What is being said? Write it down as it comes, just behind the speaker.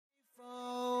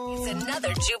It's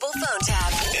another Jubal phone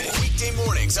tab. Weekday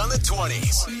mornings on the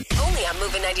 20s. Only on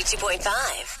Moving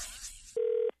 92.5.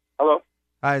 Hello?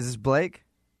 Hi, is this Blake?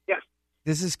 Yes.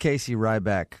 This is Casey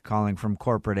Ryback calling from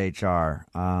corporate HR.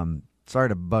 Sorry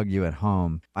to bug you at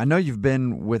home. I know you've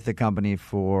been with the company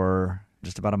for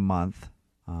just about a month,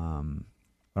 but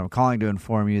I'm calling to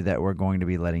inform you that we're going to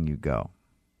be letting you go.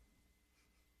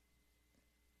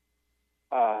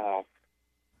 I'm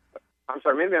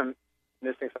sorry, maybe I'm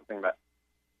missing something, but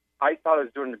I thought I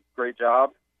was doing a great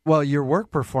job. Well, your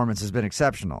work performance has been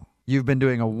exceptional. You've been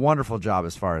doing a wonderful job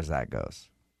as far as that goes.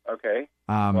 Okay.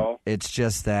 It's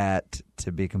just that,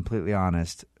 to be completely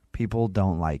honest, people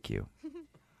don't like you.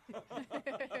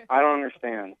 I don't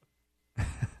understand.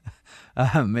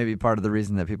 Maybe part of the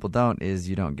reason that people don't is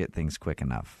you don't get things quick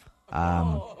enough.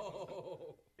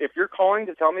 If you're calling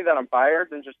to tell me that I'm fired,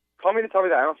 then just call me to tell me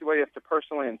that. I don't see why you have to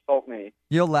personally insult me.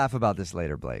 You'll laugh about this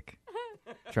later, Blake.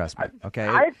 Trust me, okay?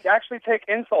 I actually take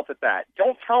insult at that.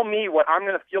 Don't tell me what I'm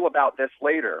going to feel about this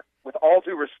later, with all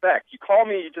due respect. You call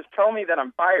me, you just tell me that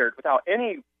I'm fired without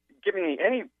giving me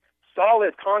any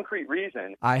solid, concrete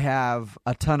reason. I have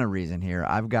a ton of reason here.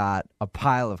 I've got a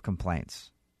pile of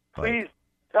complaints. Please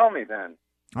tell me then.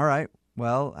 All right.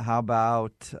 Well, how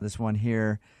about this one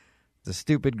here? The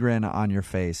stupid grin on your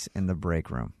face in the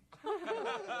break room.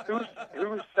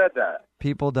 Who said that?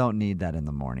 People don't need that in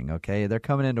the morning, okay? They're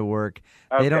coming into work.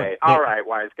 Okay, all right,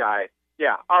 wise guy.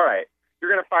 Yeah, all right.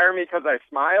 You're going to fire me because I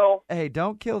smile? Hey,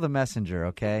 don't kill the messenger,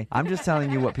 okay? I'm just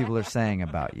telling you what people are saying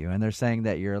about you, and they're saying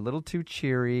that you're a little too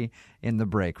cheery in the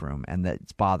break room and that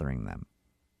it's bothering them.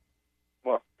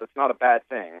 Well, that's not a bad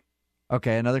thing.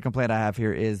 Okay, another complaint I have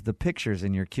here is the pictures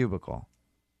in your cubicle.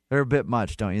 They're a bit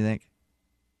much, don't you think?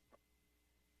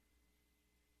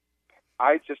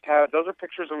 I have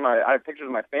pictures of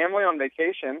my family on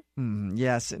vacation.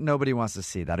 Yes, nobody wants to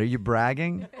see that. Are you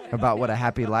bragging about what a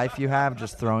happy life you have,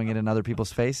 just throwing it in other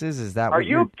people's faces? Is that Are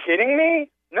you kidding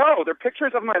me? No, they're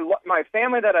pictures of my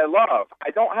family that I love. I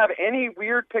don't have any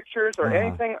weird pictures or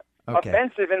anything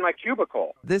offensive in my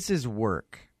cubicle. This is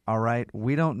work, all right?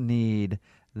 We don't need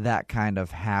that kind of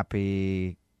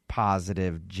happy,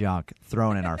 positive junk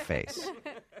thrown in our face.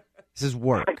 This is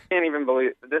work. I can't even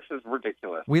believe this is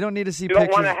ridiculous. We don't need to see You pictures.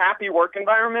 don't want a happy work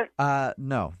environment?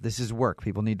 No, this is work.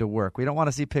 People need to work. We don't want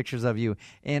to see pictures of you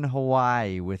in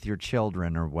Hawaii with your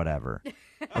children or whatever.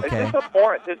 Okay. Is this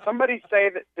abhorrent? Did somebody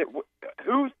say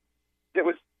who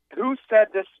said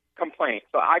this complaint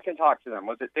so I can talk to them?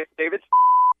 Was it David?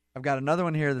 I've got another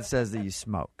one here that says that you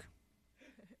smoke.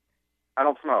 I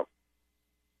don't smoke.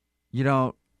 You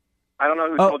don't? I don't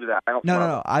know who told you that. I don't smoke.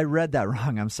 No. I read that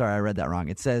wrong. I'm sorry. I read that wrong.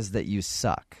 It says that you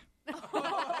suck.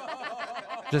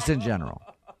 Just in general.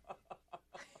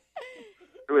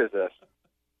 Who is this?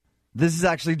 This is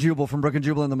actually Jubal from Brook and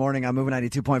Jubal in the Morning. I'm Moving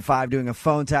 92.5 doing a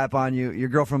phone tap on you. Your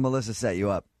girlfriend Melissa set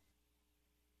you up.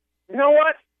 You know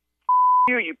what?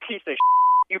 You piece of shit.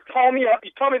 You call me up. You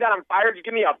tell me that I'm fired. You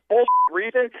give me a bullshit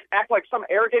reason. Act like some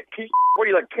arrogant piece of what are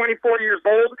you, like 24 years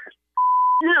old?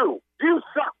 You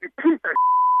suck, you piece of shit.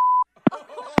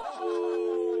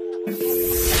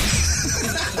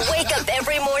 Wake up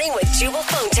every morning with Jubal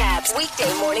phone tabs.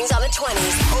 Weekday mornings on the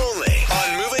 20s. Only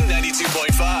on Moving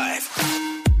 92.5.